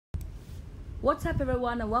What's up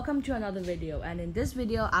everyone, and welcome to another video. And in this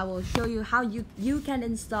video I will show you how you can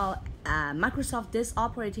install Microsoft Disk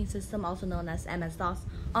operating system, also known as MS-DOS,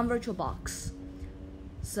 on VirtualBox.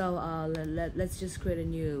 So let's just create a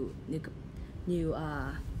new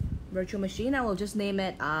virtual machine. I will just name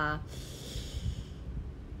it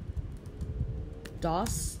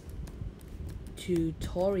DOS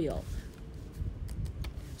tutorial.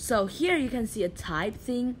 So here you can see a type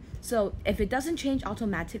thing. So if it doesn't change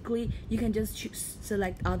automatically, you can just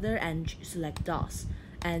select other and select DOS,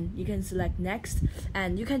 and you can select next,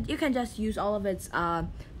 and you can just use all of its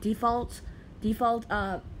default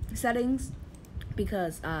settings,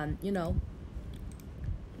 because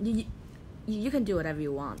you can do whatever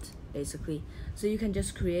you want basically. So you can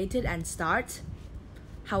just create it and start.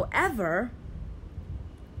 However,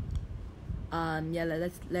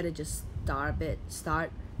 let's let it just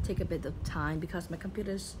start. Take a bit of time because my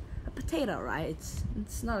computer's a potato, right?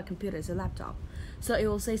 It's not a computer, it's a laptop. So it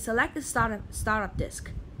will say select the startup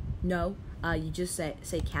disk. No, you just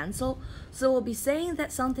say cancel. So we'll be saying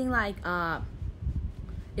that something like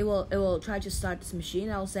it will try to start this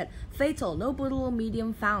machine. I'll set fatal, no bootable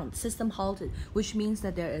medium found, system halted, which means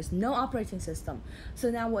that there is no operating system. So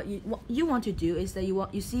now what you want to do is that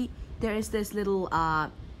you see there is this little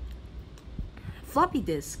floppy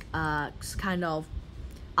disk kind of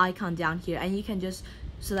icon down here, and you can just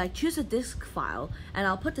choose a disk file, and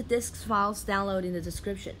I'll put the disk files download in the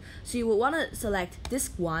description. So you will want to select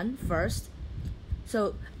disk 1 first.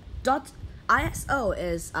 So .iso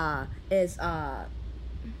is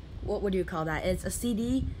what would you call that? It's a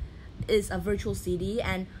CD, is a virtual CD,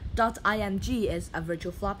 and .img is a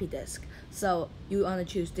virtual floppy disk. So you want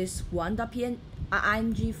to choose this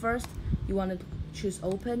 .img first. You want to choose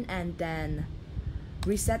open and then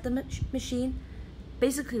reset the machine.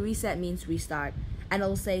 Basically, reset means restart, and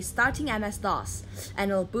it'll say starting MS-DOS, and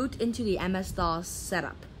it'll boot into the MS-DOS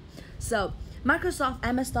setup. So Microsoft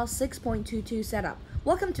MS-DOS 6.22 setup.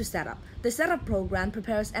 Welcome to setup. The setup program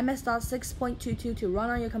prepares MS-DOS 6.22 to run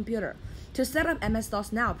on your computer. To set up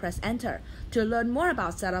MS-DOS now, press enter. To learn more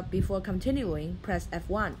about setup before continuing, press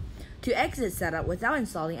F1. To exit setup without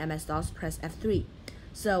installing MS-DOS, press F3.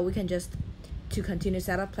 So we can just, to continue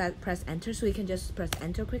setup, press enter. So we can just press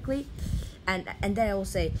enter quickly. And then it will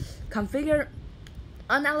say configure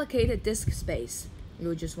unallocated disk space.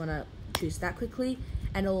 You just want to choose that quickly,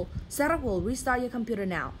 and setup will restart your computer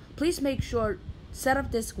now. Please make sure setup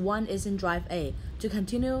disk 1 is in drive A. To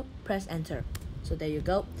continue, press enter. So there you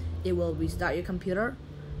go. It will restart your computer,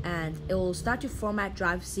 and it will start to format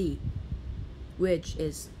drive C, which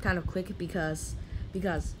is kind of quick because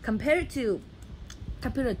compared to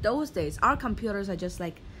computer those days, our computers are just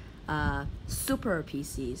like super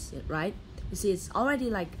PCs, right? You see, it's already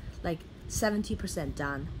like 70%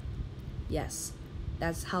 done. Yes,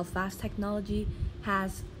 that's how fast technology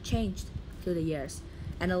has changed through the years.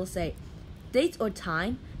 And it'll say date or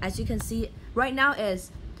time. As you can see, right now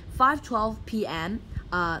is 5:12 p.m.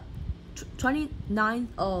 29th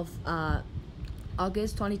of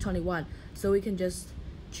August 2021. So we can just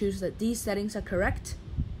choose that these settings are correct.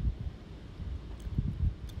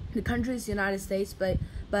 The country is United States, but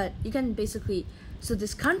you can basically, so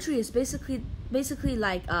this country is basically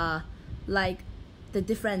like the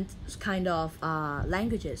different kind of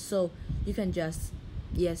languages. So you can just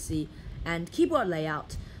see. And keyboard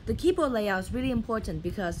layout. The keyboard layout is really important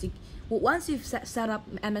because once you've set up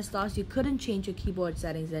MS-DOS, you couldn't change your keyboard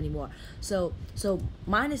settings anymore. So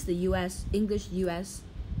mine is the English US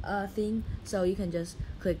thing. So you can just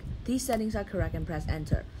click these settings are correct and press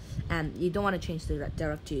enter. And you don't want to change the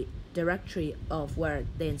directory of where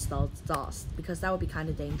they installed DOS, because that would be kind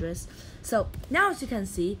of dangerous. So now, as you can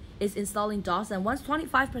see, it's installing DOS, and once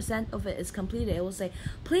 25% of it is completed, it will say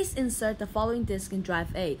please insert the following disk in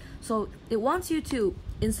drive A. So it wants you to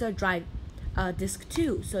insert drive disk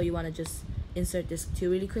 2. So you want to just insert disk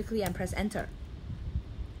 2 really quickly and press enter.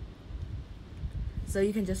 So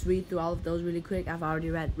you can just read through all of those really quick. I've already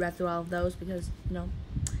read through all of those because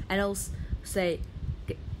and it'll say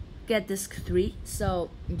get disk 3. So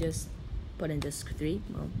you just put in disk 3.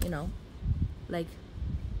 Well, like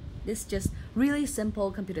this, just really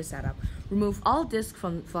simple computer setup. Remove all disks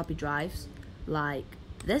from floppy drives like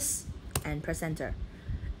this and press enter.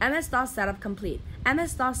 MS-DOS setup complete.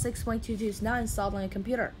 MS-DOS 6.22 is now installed on your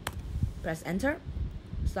computer. Press enter.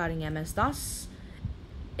 Starting MS-DOS.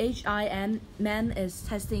 HIMM is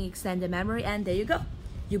testing extended memory, and there you go.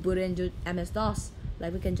 You boot into MS-DOS.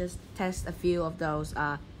 Like, we can just test a few of those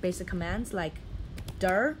basic commands, like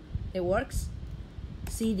dir, it works.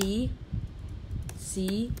 cd,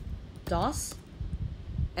 c, DOS,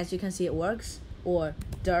 as you can see, it works. Or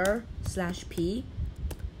dir/p,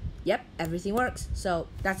 yep, everything works. So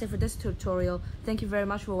that's it for this tutorial. Thank you very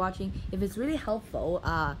much for watching. If it's really helpful,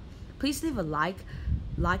 please leave a like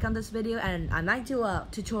on this video, and I might do a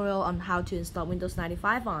tutorial on how to install Windows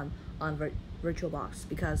 95 on VirtualBox,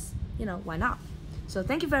 because, you know, why not? So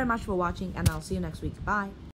thank you very much for watching, and I'll see you next week. Bye.